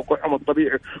الفرسان لموقعهم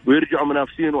الطبيعي ويرجعوا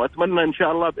منافسين. وأتمنى إن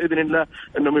شاء الله بإذن الله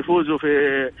أنهم يفوزوا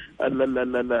في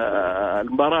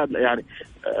المباراة. يعني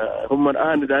هم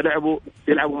الآن إذا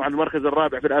يلعبوا مع المركز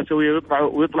الرابع في الآسيوية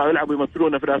ويطلعوا يلعبوا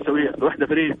يمثلونا في الآسيوية. الوحدة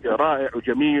فريق رائع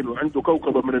وجميل وعنده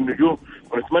كوكبة من النجوم،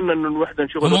 ونتمنى إنه الوحدة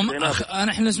نشوف.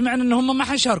 احنا سمعنا إن هم ما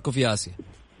حيشاركوا في آسيا.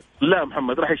 لا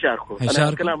محمد راح يشاركوا. أنا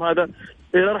الكلام هذا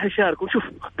راح يشاركوا. شوف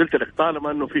قلت لك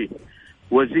طالما أنه فيه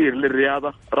وزير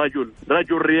للرياضة، رجل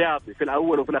رياضي في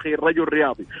الأول وفي الأخير، رجل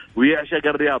رياضي ويعشق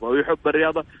الرياضة ويحب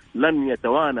الرياضة، لن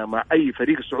يتوانى مع أي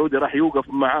فريق سعودي، راح يوقف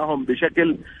معهم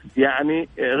بشكل يعني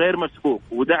غير مسبوق.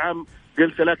 ودعم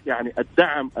قلت لك يعني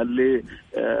الدعم اللي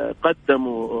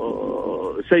قدمه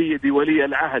سيدي ولي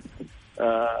العهد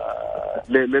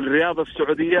للرياضة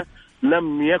السعودية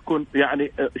لم يكن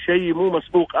يعني شيء مو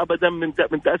مسبوق ابدا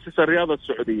من تاسيس الرياضه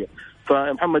السعوديه.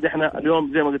 فمحمد احنا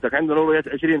اليوم زي ما قلت لك عندنا رؤيه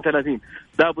 2030،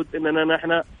 لابد اننا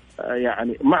نحن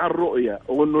يعني مع الرؤيه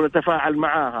وانه نتفاعل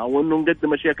معها وانه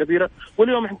نقدم اشياء كثيره.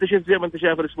 واليوم انت شفت زي ما انت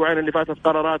شايف الاسبوعين اللي فاتت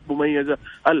قرارات مميزه،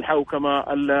 الحوكمه،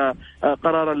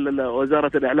 قرار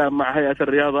وزاره الاعلام مع هيئه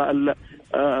الرياضه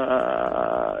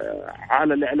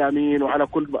على الاعلاميين وعلى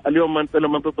كل. اليوم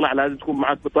لما تطلع لازم تكون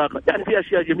معك بطاقه، يعني في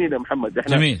اشياء جميله محمد.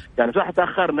 احنا جميل. يعني صح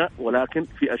تاخرنا ولكن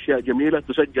في اشياء جميله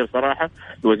تسجل صراحه.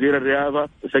 وزير الرياضه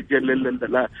تسجل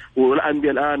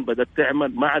والانديه الان بدات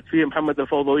تعمل، ما عاد فيه محمد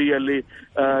الفوضويه اللي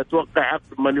توقع عقد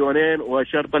 2 مليون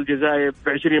وشرط الجزائي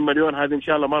ب20 مليون. هذه ان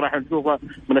شاء الله ما راح نشوفها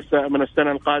من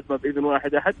السنه القادمه باذن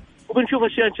واحد احد، وبنشوف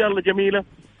اشياء ان شاء الله جميله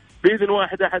باذن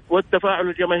واحد احد. والتفاعل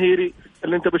الجماهيري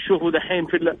اللي انت بتشوفه دحين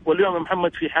واليوم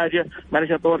محمد في حاجه معلش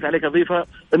انا طولت عليك اضيفها،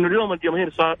 انه اليوم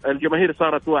الجماهير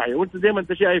صارت واعيه. وانت زي ما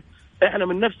انت شايف احنا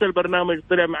من نفس البرنامج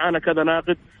طلع معانا كذا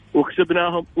ناقد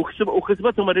وكسبناهم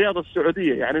وكسبتهم الرياضه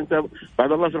السعوديه. يعني انت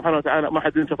بعد الله سبحانه وتعالى ما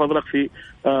حد ينسى فضلك في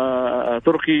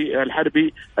تركي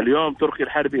الحربي. اليوم تركي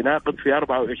الحربي ناقد في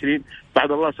 24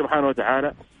 بعد الله سبحانه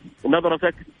وتعالى.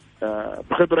 نظرتك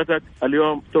بخبرتك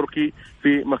اليوم تركي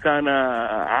في مكانة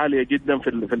عالية جدا في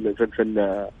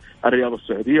الرياضة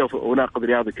السعودية، وناقد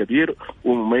رياضي كبير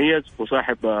ومميز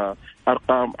وصاحب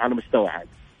أرقام على مستوى عالي.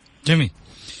 جميل.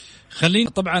 خليني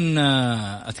طبعا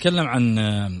أتكلم عن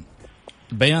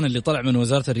البيان اللي طلع من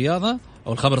وزارة الرياضة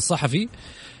أو الخبر الصحفي.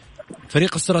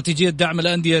 فريق استراتيجية دعم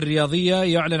الأندية الرياضية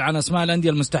يعلن عن أسماء الأندية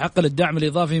المستحقة للدعم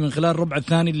الإضافي من خلال الربع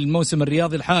الثاني للموسم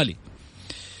الرياضي الحالي.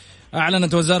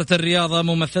 أعلنت وزارة الرياضة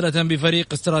ممثلة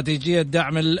بفريق استراتيجية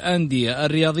دعم الأندية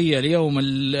الرياضية اليوم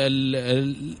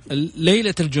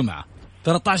ليلة الجمعة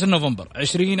 13 نوفمبر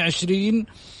 2020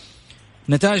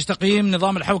 نتائج تقييم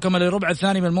نظام الحوكمة للربع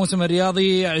الثاني من الموسم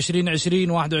الرياضي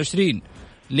 2020-21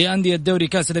 لأندية دوري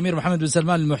كأس الأمير محمد بن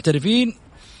سلمان للمحترفين،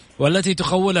 والتي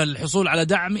تخولها للحصول على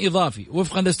دعم إضافي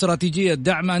وفقا لاستراتيجية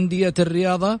دعم أندية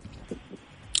الرياضة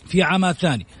في عامها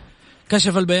الثاني.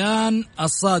 كشف البيان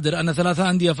الصادر أن 3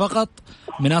 أندية فقط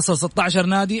من أصل 16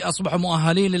 نادي أصبحوا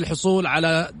مؤهلين للحصول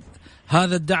على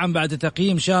هذا الدعم بعد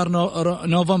تقييم شهر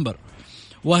نوفمبر،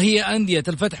 وهي أندية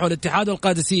الفتح والاتحاد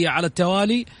والقادسية على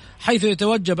التوالي، حيث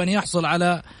يتوجب أن يحصل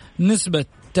على نسبة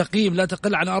تقييم لا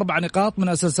تقل عن 4 نقاط من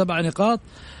أصل 7 نقاط،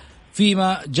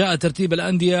 فيما جاء ترتيب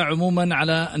الأندية عموما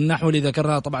على النحو اللي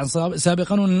ذكرناه طبعا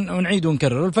سابقا ونعيد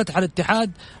ونكرر. الفتح،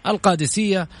 الاتحاد،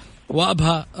 القادسية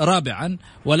وأبها رابعا،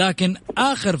 ولكن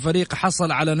آخر فريق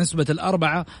حصل على نسبة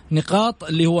 4 نقاط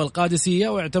اللي هو القادسية،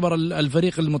 ويعتبر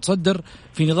الفريق المتصدر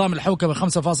في نظام الحوكمة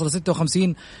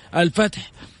 5.56.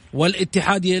 الفتح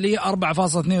والاتحاد يليه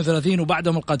 4.32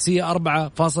 وبعدهم القادسية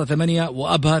 4.8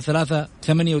 وأبها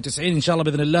 3.98. إن شاء الله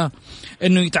بإذن الله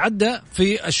أنه يتعدى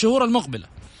في الشهور المقبلة.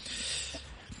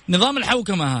 نظام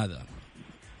الحوكمة هذا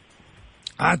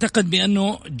أعتقد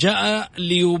بأنه جاء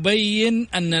ليبين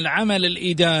أن العمل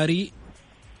الإداري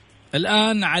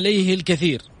الآن عليه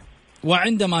الكثير،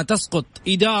 وعندما تسقط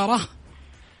إدارة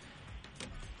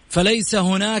فليس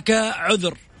هناك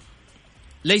عذر،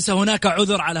 ليس هناك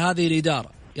عذر على هذه الإدارة.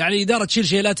 يعني الإدارة تشيل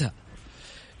شيلتها.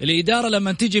 الإدارة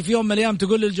لما تيجي في يوم من الأيام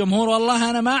تقول للجمهور والله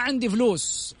أنا ما عندي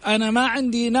فلوس، أنا ما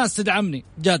عندي ناس تدعمني،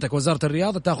 جاتك وزارة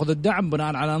الرياضة تأخذ الدعم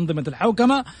بناء على أنظمة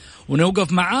الحوكمة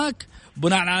ونوقف معاك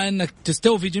بناء على أنك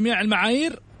تستوفي جميع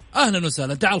المعايير، أهلا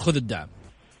وسهلا تعال خذ الدعم،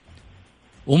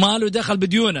 وما له دخل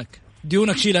بديونك.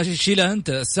 ديونك شيلها أنت،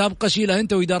 السابقة شيلها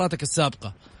أنت وإداراتك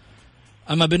السابقة.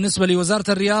 أما بالنسبة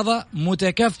لوزارة الرياضة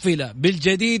متكفلة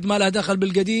بالجديد، ما لها دخل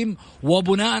بالقديم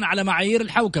وبناء على معايير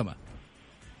الحوكمة،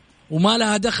 وما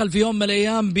لها دخل في يوم من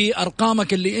الأيام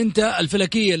بأرقامك اللي أنت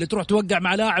الفلكية اللي تروح توقع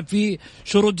مع لاعب في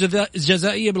شروط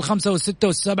جزائية بال5 وال6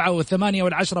 وال7 وال8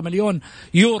 وال10 مليون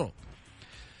يورو،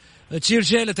 تشيل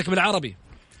شيلتك بالعربي.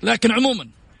 لكن عموما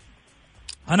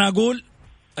أنا أقول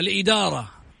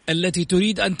الإدارة التي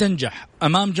تريد أن تنجح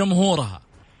أمام جمهورها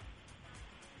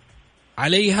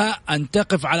عليها أن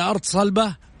تقف على أرض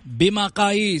صلبة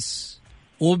بمقاييس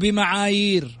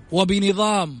وبمعايير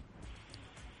وبنظام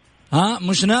ها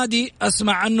مش نادي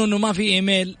أسمع عنه أنه ما في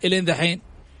إيميل إلين دحين.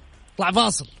 طلع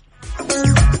فاصل.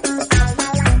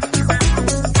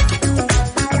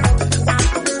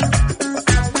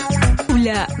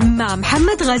 لا مع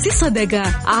محمد غازي صدقة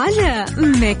على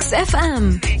ميكس اف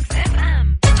ام.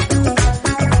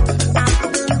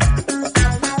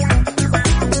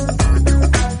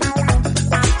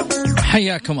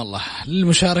 حياكم الله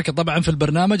للمشاركة طبعا في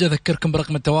البرنامج. أذكركم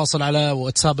برقم التواصل على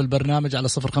واتساب البرنامج على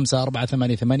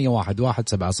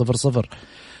 0548811700.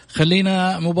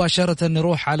 خلينا مباشرة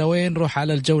نروح على وين؟ نروح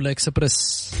على الجولة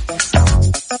إكسبرس.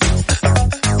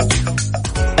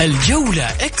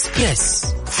 الجولة إكسبرس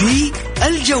في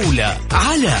الجولة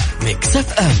على ميكس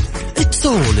اف ام. It's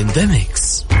all in the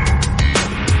mix.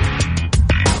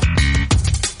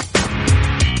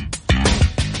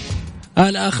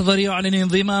 الأخضر يعلن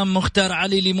انضمام مختار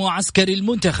علي لمعسكر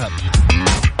المنتخب.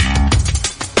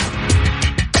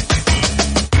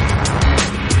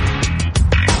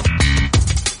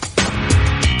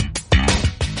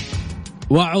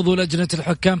 وعضو لجنة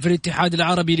الحكام في الاتحاد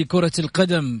العربي لكرة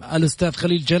القدم الأستاذ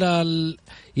خليل جلال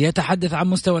يتحدث عن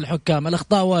مستوى الحكام.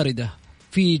 الأخطاء واردة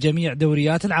في جميع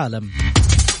دوريات العالم.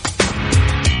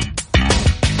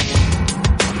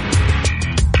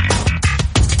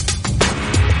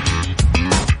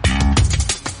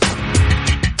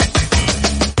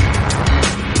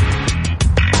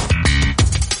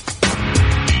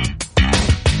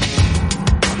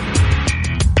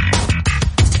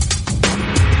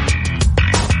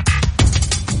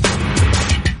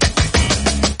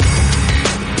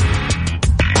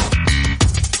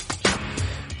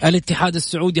 الاتحاد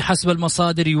السعودي حسب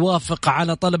المصادر يوافق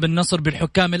على طلب النصر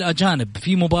بالحكام الأجانب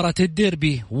في مباراة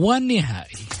الديربي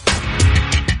والنهائي.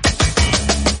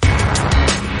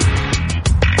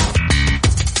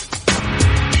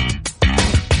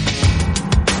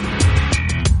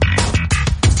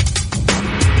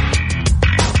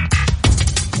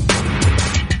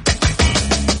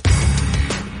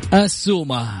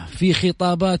 السومة في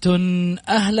خطابات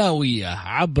أهلاوية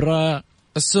عبر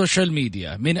السوشيال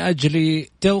ميديا من أجل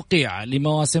توقيع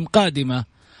لمواسم قادمة،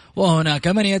 وهناك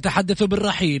من يتحدث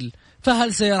بالرحيل،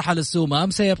 فهل سيرحل السومة أم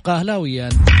سيبقى أهلاويا؟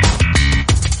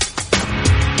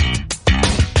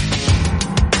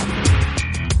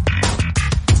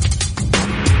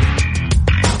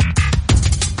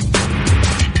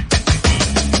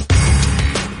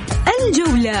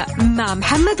 الجولة مع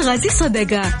محمد غازي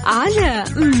صدقة على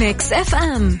ميكس اف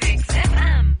ام.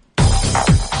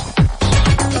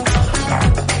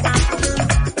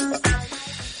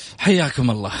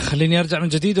 حياكم الله. خليني أرجع من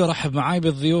جديد وأرحب معاي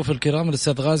بالضيوف الكرام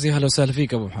الأستاذ غازي. هلا وسهلا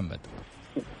فيك أبو محمد.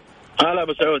 هلا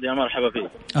أبو سعود، يا مرحبا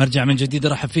فيك. أرجع من جديد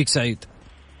أرحب فيك سعيد.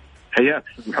 حياك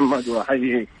محمد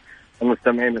وحيي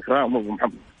المستمعين الكرام أبو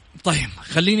محمد. طيب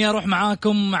خليني أروح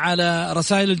معاكم على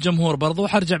رسائل الجمهور برضو،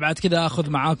 حرجع بعد كذا أخذ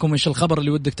معاكم إيش الخبر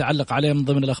اللي ودك تعلق عليه من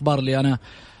ضمن الأخبار اللي أنا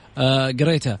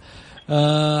قريتها.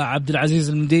 عبد العزيز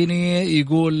المديني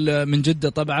يقول من جدة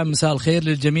طبعا مساء الخير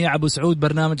للجميع. أبو سعود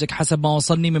برنامجك حسب ما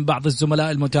وصلني من بعض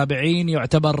الزملاء المتابعين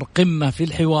يعتبر قمة في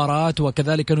الحوارات،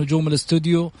 وكذلك نجوم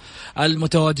الاستوديو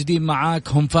المتواجدين معاك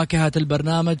هم فاكهة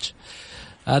البرنامج.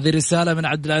 هذه رسالة من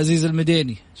عبد العزيز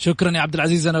المديني. شكرا يا عبد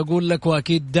العزيز، أنا أقول لك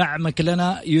وأكيد دعمك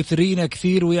لنا يثرينا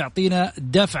كثير ويعطينا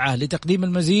دفعة لتقديم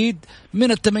المزيد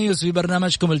من التميز في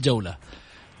برنامجكم الجولة.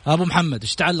 أبو محمد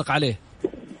إيش تعلق عليه؟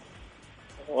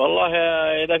 والله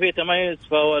إذا في تميز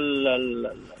فهو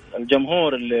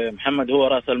الجمهور اللي محمد هو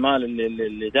رأس المال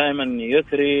اللي دائما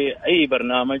يثري أي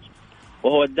برنامج،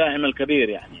 وهو الداعم الكبير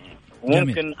يعني.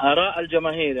 وممكن آراء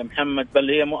الجماهير يا محمد بل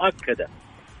هي مؤكدة،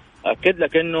 أكد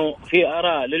لك إنه في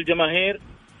آراء للجماهير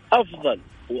أفضل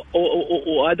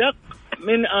وأدق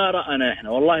من آراءنا إحنا،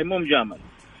 والله مو مجامل.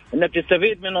 إنك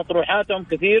تستفيد من أطروحاتهم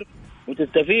كثير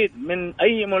وتستفيد من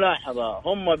أي ملاحظة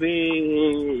هم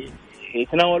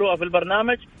يتناولوها في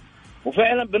البرنامج،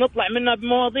 وفعلا بنطلع منها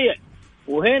بمواضيع.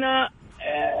 وهنا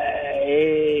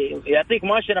يعطيك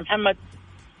مؤشر محمد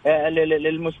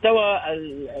للمستوى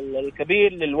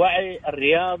الكبير للوعي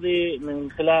الرياضي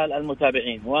من خلال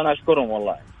المتابعين، وأنا أشكرهم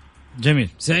والله. جميل.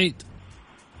 سعيد.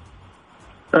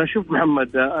 شوف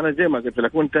محمد، أنا زي ما قلت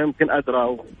لك وأنت يمكن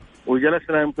أدرى،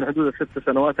 وجلسنا يمكن حدود 6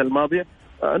 سنوات الماضية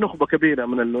نخبة كبيرة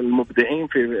من المبدعين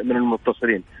من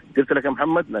المتصلين. قلت لك يا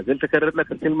محمد، لا زلت أكرر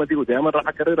لك الكلمة دي ودائما راح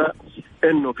أكررها،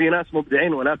 إنه في ناس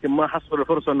مبدعين ولكن ما حصلوا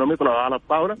الفرصة إنهم يطلعوا على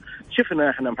الطاولة. شفنا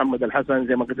إحنا محمد الحسن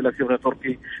زي ما قلت لك، شفنا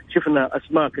تركي، شفنا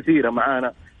أسماء كثيرة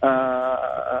معانا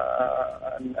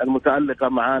المتعلقة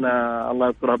معانا الله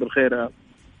يذكرها بالخير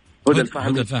هدى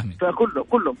الفهمي.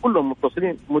 فكلهم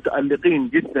متصلين متألقين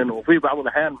جدا. وفي بعض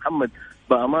الأحيان محمد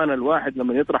بأمانة الواحد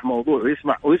لما يطرح موضوع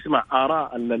ويسمع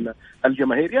آراء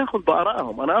الجماهير يأخذ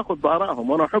بآرائهم. أنا أخذ بآرائهم،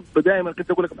 وأنا أحب دائما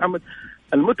كنت أقول لك محمد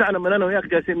المتعة لما أنا وياك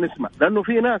جالسين نسمع، لأنه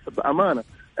في ناس بأمانة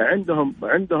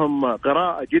عندهم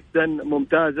قراءة جدا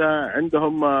ممتازة،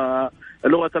 عندهم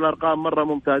لغة الأرقام مرة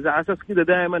ممتازة. على أساس كده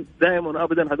دائما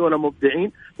أبدا هذول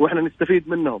مبدعين وإحنا نستفيد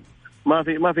منهم. ما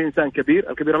في إنسان كبير،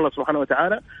 الكبير الله سبحانه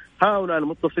وتعالى. هؤلاء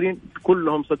المتصلين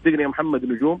كلهم صدقني يا محمد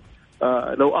نجوم،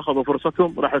 لو أخذوا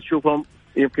فرصتهم راح تشوفهم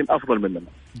يمكن أفضل مننا.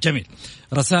 جميل.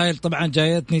 رسائل طبعا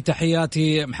جايتني،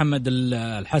 تحياتي محمد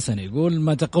الحسن يقول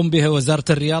ما تقوم به وزارة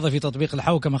الرياضة في تطبيق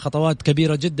الحوكمة خطوات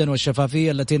كبيرة جدا،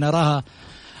 والشفافية التي نراها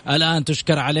الآن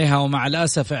تشكر عليها، ومع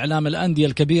الأسف إعلام الأندية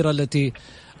الكبيرة التي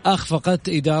أخفقت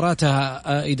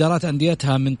إدارات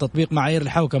أنديتها من تطبيق معايير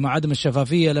الحوكمة وعدم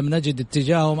الشفافية لم نجد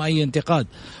اتجاههم أي انتقاد،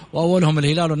 وأولهم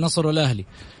الهلال والنصر والأهلي.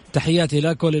 تحياتي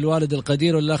لك وللوالد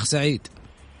القدير والأخ سعيد.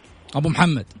 أبو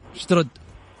محمد ايش ترد؟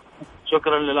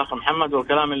 شكرا للأخ محمد،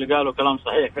 والكلام اللي قاله كلام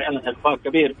صحيح فعلا. إخفاق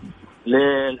كبير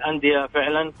للأندية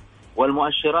فعلا،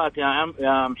 والمؤشرات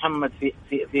يا محمد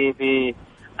في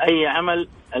أي عمل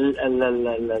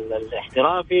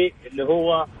الاحترافي اللي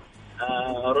هو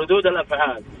ردود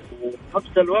الأفعال، وفي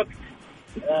نفس الوقت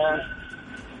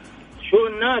شو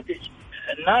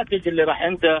الناتج اللي راح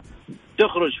أنت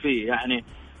تخرج فيه. يعني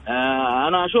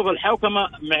أنا أشوف الحوكمة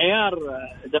معيار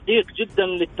دقيق جدا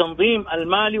للتنظيم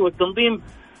المالي والتنظيم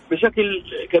بشكل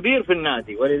كبير في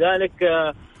النادي، ولذلك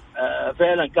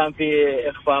فعلا كان في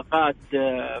إخفاقات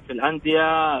في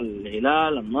الأندية،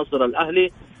 الهلال، النصر،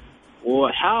 الأهلي،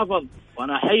 وحافظ.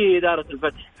 وأنا أحيي إدارة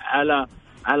الفتح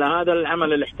على هذا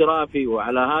العمل الاحترافي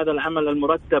وعلى هذا العمل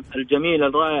المرتب الجميل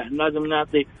الرائع. لازم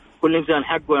نعطي كل إنسان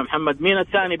حقه يا محمد. مين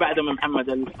الثاني بعد من محمد؟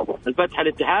 الفتح،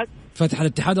 الاتحاد، فتح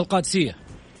الاتحاد، القادسية.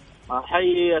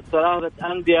 أحيي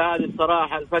الثلاثة أندية هذه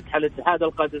الصراحة، الفتح، الاتحاد،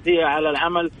 القادسية، على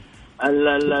العمل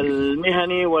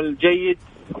المهني والجيد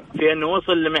في أنه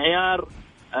وصل لمعيار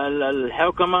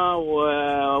الحوكمة،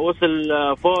 ووصل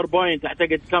 4 بوينت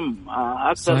أعتقد كم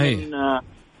أكثر صحيح. من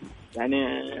يعني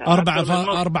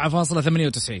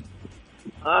 4.98.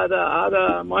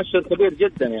 هذا مؤشر كبير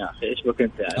جدا يا أخي. إيش بك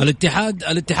أنت يعني؟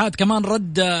 الاتحاد كمان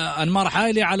رد أنمار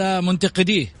حايلي على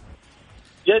منتقديه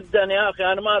جدا يا أخي.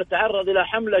 أنمار تعرض إلى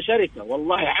حملة شرسة،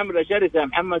 والله حملة شرسة يا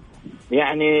محمد.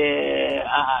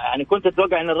 يعني كنت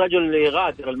أتوقع أن الرجل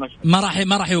يغادر المشهد.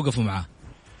 ما راح يوقفوا معه.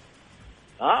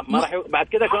 بعد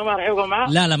كده كمان ما راح يوقفوا معه.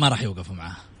 لا ما راح يوقفوا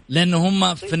معه، لأنه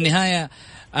هم في النهاية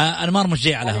أنمار مش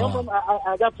جاي على هواهم.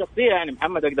 أهداف شخصية يعني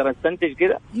محمد، أقدر أستنتج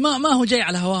كده. ما هو جاي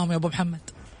على هواهم يا أبو محمد.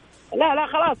 لا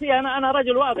خلاص، هي أنا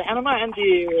رجل واضح، أنا ما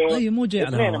عندي. مو جاي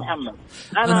على هواهم محمد.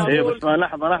 أنا بس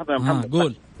لحظة يا محمد.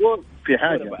 قول في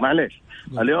حاجة معليش.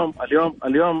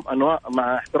 اليوم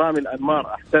مع احترامي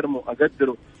الأنمار، أحترمه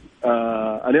أقدره.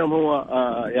 اليوم هو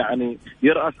يعني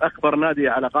يرأس أكبر نادي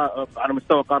على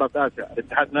مستوى قارة آسيا.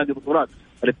 الاتحاد نادي بطولات،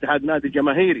 الاتحاد نادي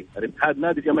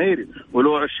جماهيري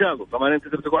وله عشاقه كمان. انت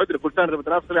تقعد لك كل سنه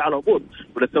بتنافس على الهبوط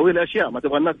ولا تسوي لي اشياء ما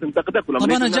تبغى الناس تنتقدك.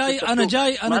 طب انا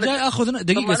جاي اخذ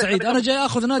دقيقه سعيد، انا جاي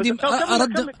اخذ نادي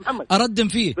اردم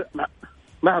فيه.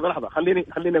 لحظه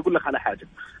خليني اقول لك على حاجه.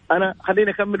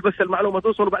 خليني اكمل بس المعلومه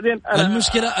توصل، وبعدين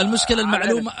المشكله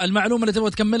المعلومه اللي تبغى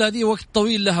تكملها دي وقت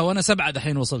طويل لها، وانا 7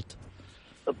 دحين وصلت.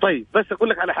 طيب بس اقول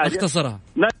لك على حاجه اختصرها.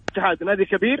 نادي الاتحاد نادي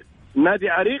كبير، نادي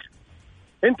عريق.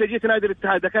 انت جيت نادي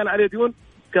الاتحاد كان عليه ديون،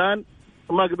 كان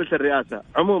ما قبلت الرئاسه.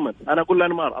 عموما انا اقول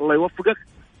لانمار الله يوفقك.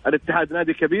 الاتحاد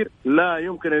نادي كبير، لا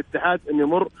يمكن الاتحاد ان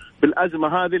يمر بالازمه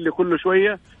هذه اللي كل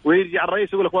شويه ويرجع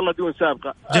الرئيس يقول لك والله ديون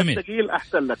سابقه. الثقيل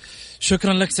احسن لك.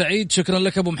 شكرا لك سعيد، شكرا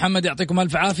لك ابو محمد، يعطيكم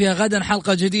الف عافيه. غدا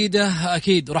حلقه جديده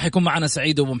اكيد راح يكون معنا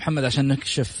سعيد وابو محمد عشان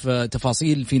نكشف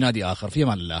تفاصيل في نادي اخر. في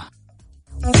امان الله.